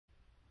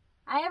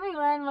Hi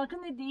everyone, welcome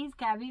to Dee's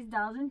Cabbies,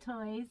 Dolls and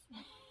Toys.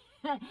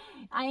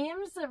 I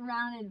am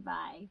surrounded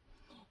by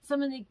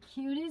some of the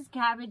cutest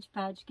Cabbage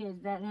Patch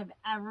Kids that have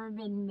ever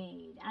been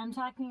made. I'm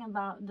talking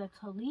about the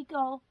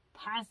Coleco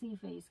Paci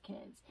Face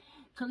kids.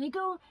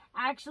 Coleco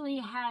actually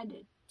had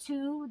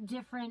two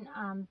different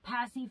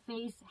Paci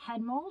Face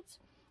head molds,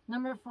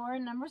 number 4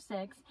 and number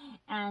 6,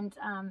 and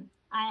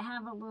I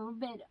have a little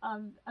bit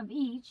of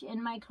each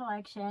in my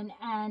collection,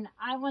 and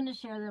I want to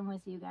share them with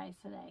you guys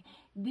today.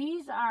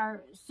 These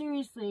are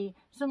seriously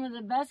some of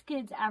the best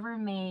kids ever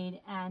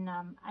made, and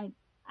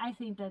I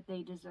think that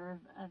they deserve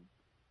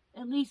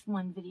at least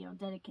one video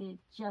dedicated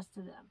just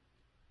to them.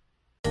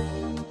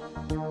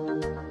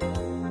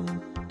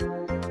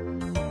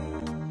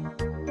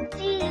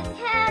 Dee's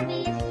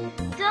Cabbies,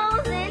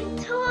 Dolls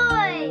and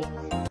Toys.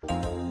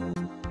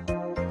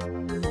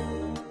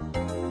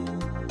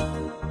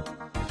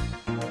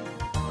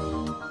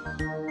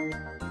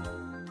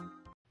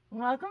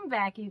 Welcome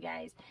back, you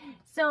guys.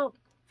 So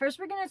first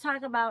we're going to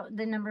talk about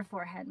the number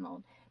 4 head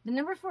mold. The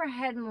number 4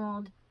 head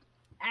mold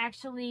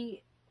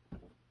actually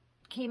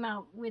came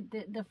out with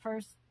the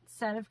first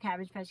set of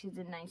Cabbage Patch Kids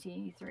in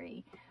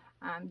 1983.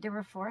 There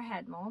were 4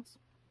 head molds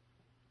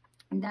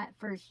that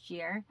first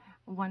year,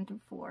 1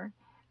 through 4.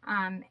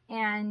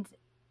 And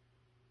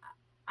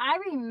I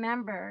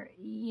remember,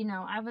 you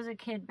know, I was a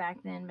kid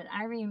back then, but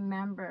I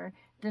remember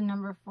the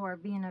number 4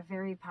 being a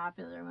very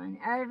popular one.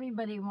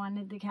 Everybody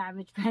wanted the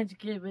Cabbage Patch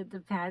Kid with the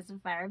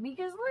pacifier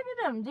because look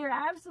at them. They're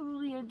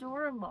absolutely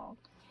adorable.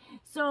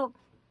 So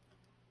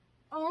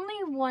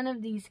only one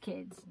of these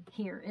kids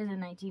here is in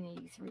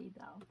 1983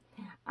 though.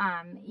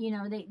 You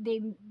know,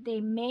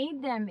 they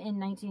made them in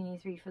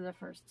 1983 for the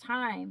first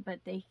time,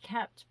 but they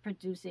kept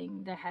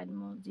producing the head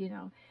molds, you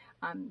know,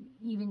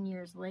 even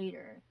years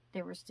later.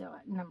 They were still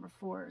at number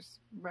 4s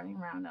running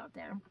around out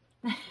there.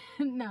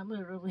 Not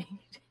literally.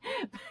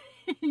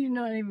 You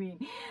know what I mean.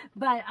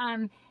 But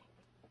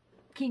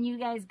can you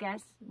guys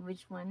guess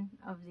which one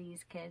of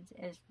these kids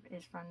is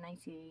from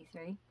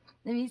 1983?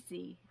 Let me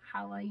see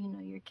how well you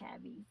know your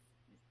cabbies.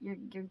 Your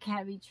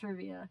cabbie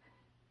trivia.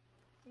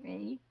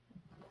 Ready?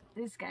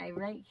 This guy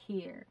right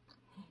here.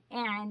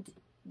 And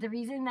the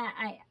reason that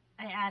I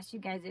asked you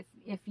guys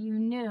if you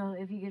knew,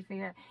 if you could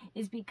figure out,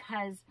 is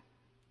because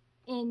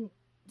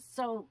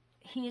so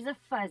he's a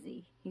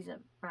fuzzy. He's a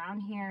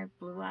brown hair,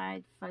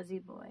 blue-eyed, fuzzy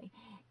boy.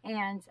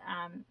 And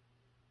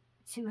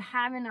to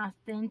have an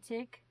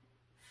authentic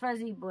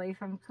fuzzy boy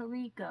from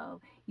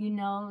Coleco, you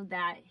know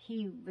that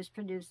he was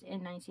produced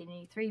in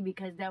 1983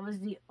 because that was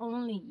the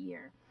only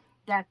year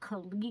that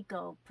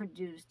Coleco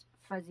produced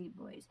fuzzy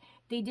boys.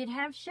 They did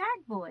have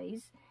shag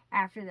boys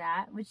after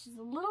that, which is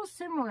a little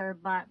similar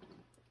but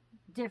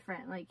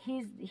different. Like he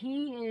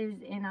is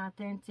an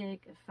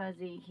authentic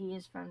fuzzy. He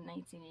is from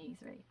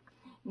 1983.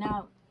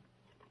 Now,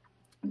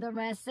 the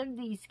rest of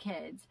these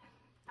kids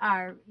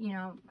are, you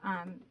know,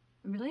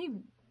 really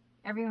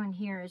everyone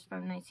here is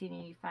from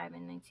 1985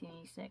 and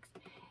 1986.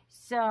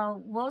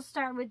 So we'll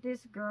start with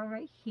this girl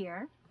right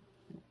here.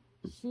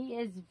 She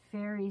is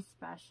very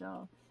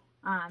special.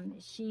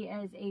 She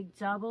is a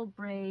double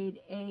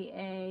braid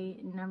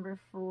AA number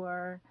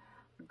 4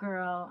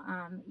 girl.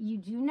 You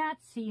do not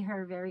see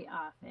her very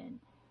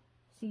often.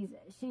 She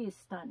is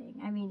stunning.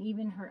 I mean,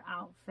 even her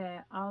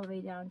outfit, all the way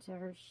down to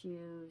her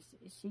shoes,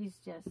 she's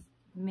just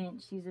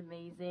mint. She's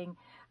amazing.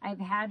 I've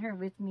had her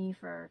with me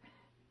for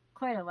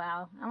quite a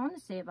while. I want to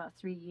say about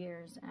 3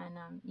 years,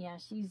 and yeah,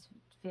 she's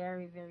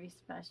very, very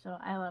special.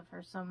 I love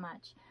her so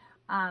much.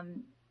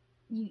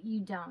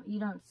 You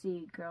don't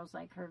see girls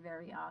like her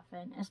very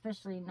often,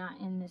 especially not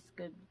in this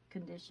good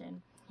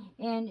condition.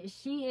 And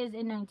she is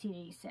in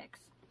 1986.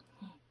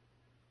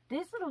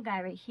 This little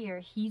guy right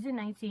here, he's in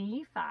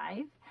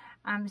 1985.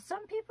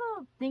 Some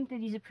people think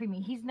that he's a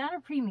preemie. He's not a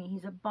preemie.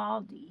 He's a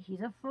baldy.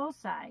 He's a full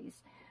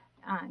size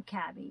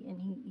cabbie, and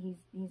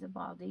he's a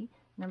baldy.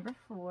 Number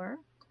 4.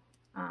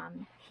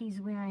 He's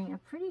wearing a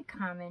pretty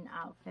common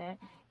outfit.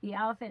 The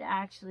outfit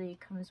actually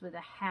comes with a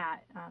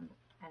hat.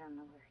 I don't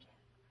know where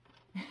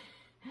it is.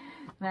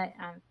 But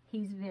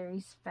he's very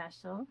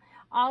special.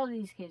 All of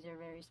these kids are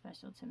very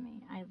special to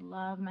me. I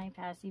love my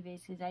Paci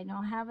Faces. I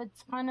don't have a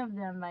ton of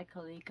them by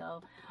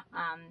Coleco.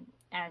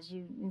 As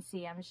you can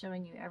see, I'm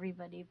showing you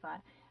everybody,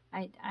 but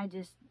I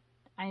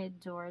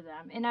adore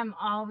them. And I'm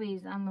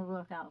always on the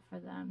lookout for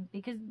them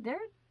because they're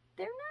not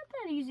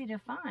that easy to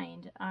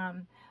find.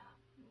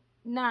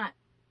 Not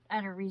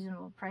at a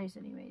reasonable price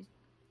anyways.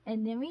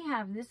 And then we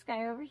have this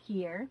guy over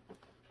here.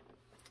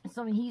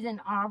 So he's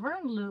an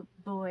auburn loop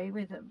boy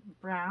with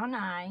brown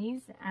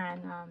eyes,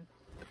 and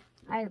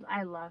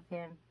I love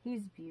him.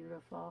 He's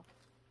beautiful.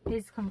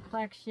 His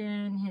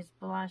complexion, his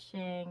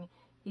blushing,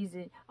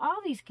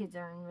 all these kids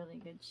are in really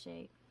good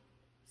shape.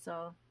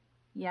 So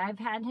yeah, I've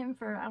had him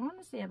for, I want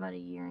to say, about a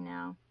year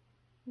now.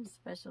 He's a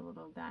special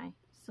little guy.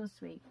 So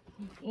sweet.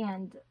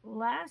 And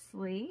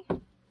lastly,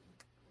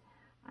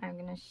 I'm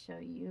going to show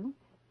you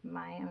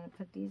I'm going to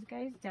put these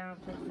guys down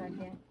for a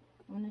second.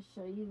 I'm going to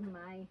show you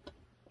my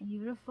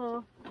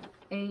beautiful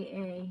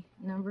AA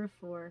number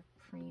 4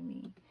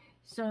 preemie.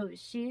 So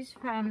she's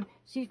from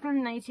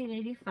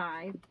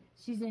 1985.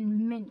 She's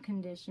in mint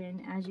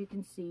condition, as you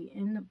can see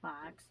in the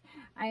box.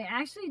 I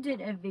actually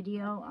did a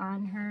video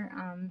on her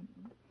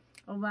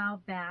a while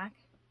back.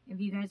 If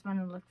you guys want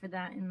to look for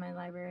that in my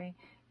library,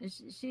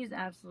 she's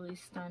absolutely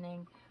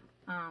stunning.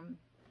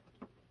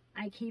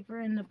 I keep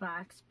her in the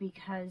box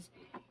because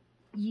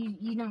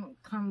you don't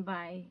come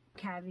by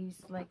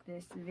Cabbies like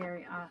this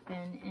very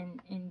often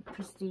in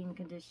pristine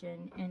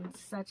condition, in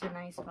such a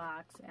nice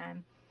box.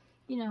 And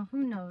you know,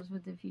 who knows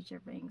what the future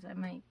brings. I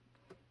might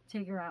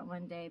take her out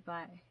one day,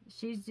 but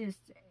she's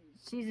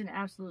an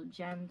absolute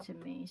gem to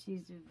me.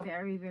 She's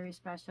very, very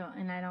special,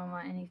 and I don't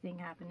want anything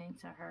happening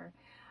to her.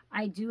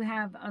 I do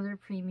have other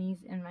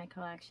preemies in my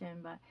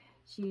collection, but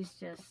she's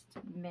just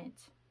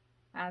mint.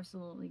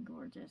 Absolutely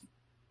gorgeous.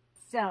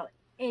 So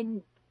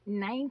in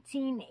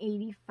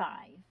 1985,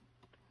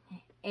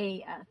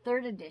 a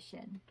third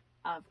edition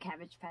of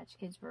Cabbage Patch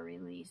Kids were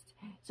released.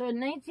 So in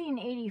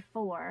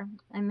 1984,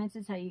 I meant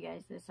to tell you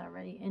guys this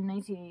already, in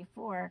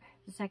 1984,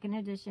 the second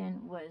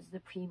edition was the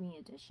preemie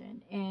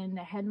edition, and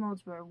the head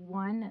molds were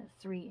 1,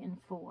 3, and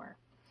 4.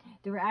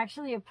 There were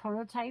actually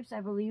prototypes, I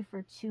believe,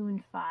 for 2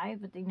 and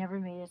 5, but they never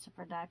made it to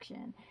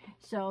production.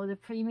 So the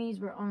preemies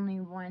were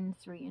only 1,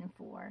 3, and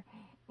 4.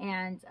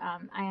 And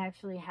I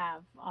actually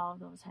have all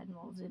of those head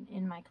molds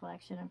in my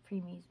collection of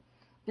preemies.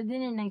 But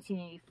then in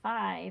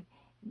 1985,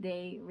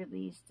 they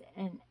released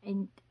an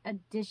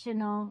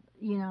additional,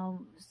 you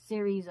know,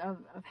 series of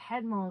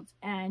head molds,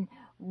 and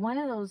one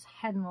of those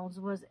head molds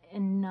was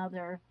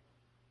another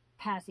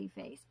Paci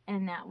Face,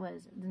 and that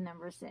was the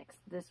number 6,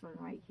 this one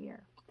right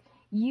here.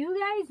 You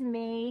guys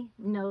may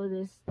know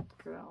this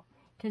girl,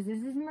 because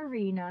this is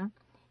Marina.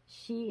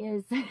 She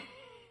is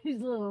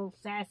she's a little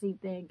sassy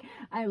thing.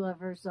 I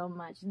love her so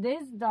much.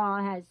 This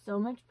doll has so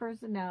much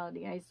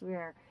personality, I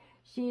swear.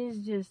 She is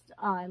just,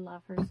 oh, I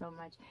love her so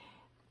much.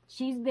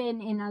 She's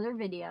been in other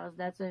videos.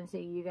 That's what I'm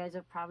saying. You guys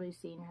have probably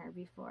seen her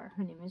before.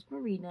 Her name is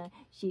Marina.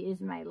 She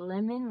is my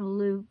lemon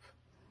loop,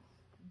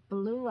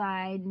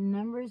 blue-eyed,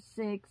 number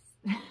 6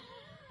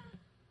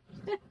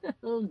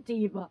 little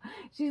diva.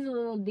 She's a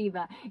little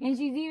diva. And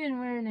she's even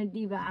wearing a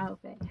diva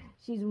outfit.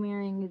 She's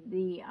wearing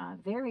the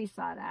very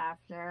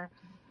sought-after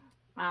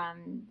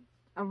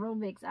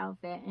aerobics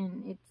outfit.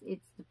 And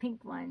it's the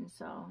pink one.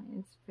 So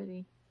it's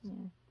pretty,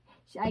 yeah.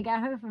 I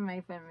got her from my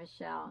friend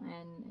Michelle,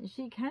 and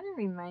she kind of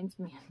reminds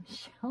me of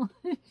Michelle.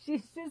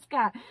 She's just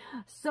got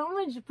so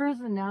much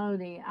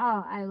personality.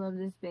 Oh, I love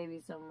this baby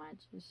so much.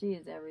 She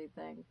is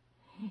everything.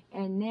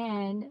 And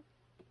then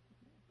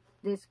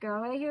this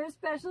girl right here is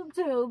special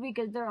too,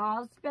 because they're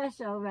all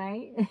special,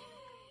 right?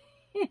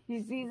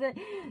 She's a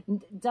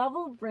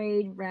double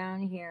braid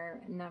brown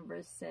hair,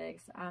 number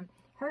 6.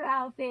 Her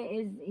outfit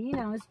is, you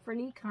know, it's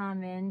pretty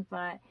common,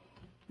 but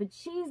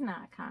she's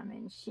not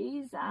common.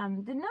 She's the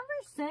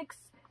number 6.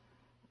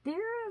 They're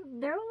a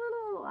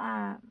little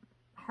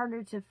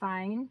harder to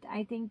find,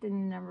 I think, than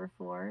the number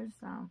 4.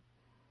 So,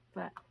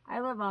 but I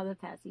love all the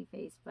Paci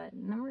Face. But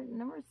number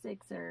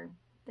 6 they're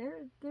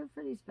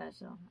pretty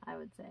special, I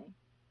would say.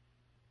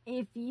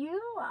 If you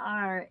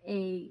are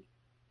a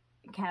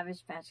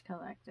Cabbage Patch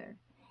collector,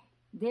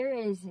 there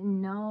is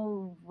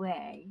no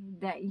way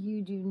that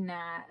you do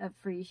not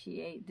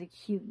appreciate the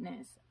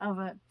cuteness of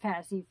a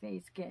Paci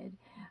Face kid,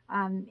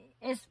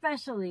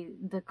 especially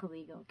the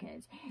Coleco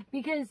kids,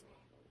 because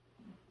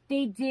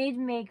they did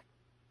make,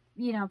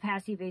 you know,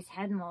 Paci Face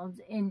head molds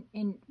in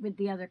with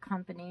the other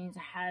companies,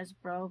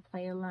 Hasbro,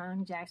 Play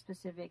Along, Jack's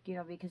Pacific, you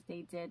know, because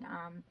they did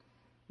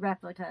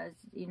replicas,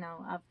 you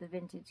know, of the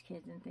vintage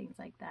kids and things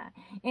like that.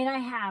 And I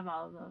have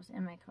all of those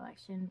in my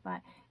collection,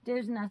 but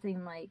there's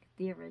nothing like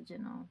the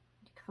original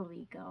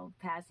Coleco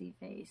Paci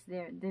Face.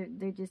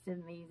 They're just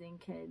amazing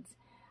kids.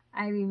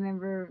 I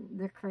remember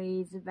the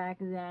craze back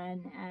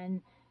then,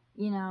 and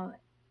you know,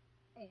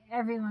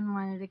 everyone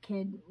wanted a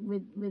kid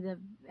with a,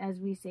 as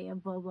we say, a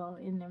bobo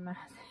in their mouth.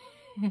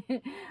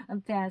 A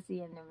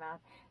Paci in their mouth.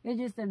 They're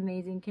just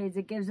amazing kids.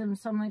 It gives them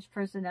so much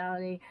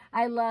personality.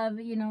 I love,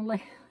 you know,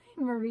 like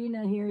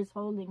Marina here is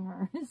holding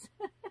hers.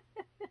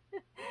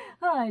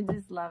 Oh, I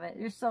just love it.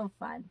 They're so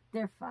fun.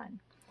 They're fun.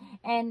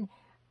 And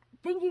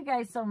thank you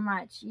guys so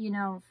much, you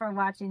know, for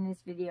watching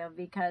this video,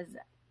 because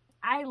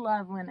I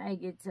love when I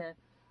get to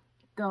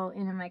go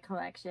into my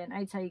collection.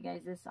 I tell you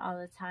guys this all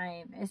the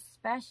time,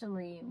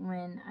 especially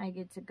when I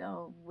get to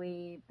go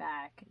way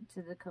back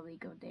to the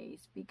Coleco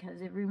days,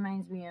 because it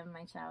reminds me of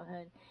my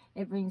childhood.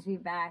 It brings me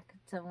back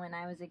to when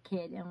I was a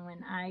kid and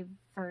when I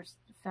first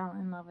fell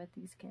in love with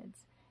these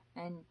kids.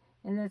 And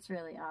that's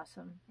really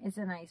awesome. It's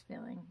a nice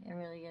feeling. It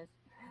really is.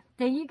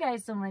 Thank you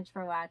guys so much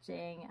for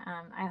watching.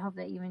 I hope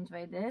that you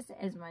enjoyed this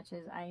as much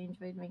as I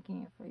enjoyed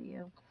making it for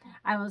you.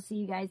 I will see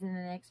you guys in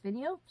the next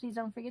video. Please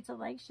don't forget to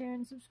like, share,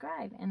 and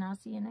subscribe. And I'll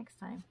see you next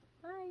time.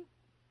 Bye.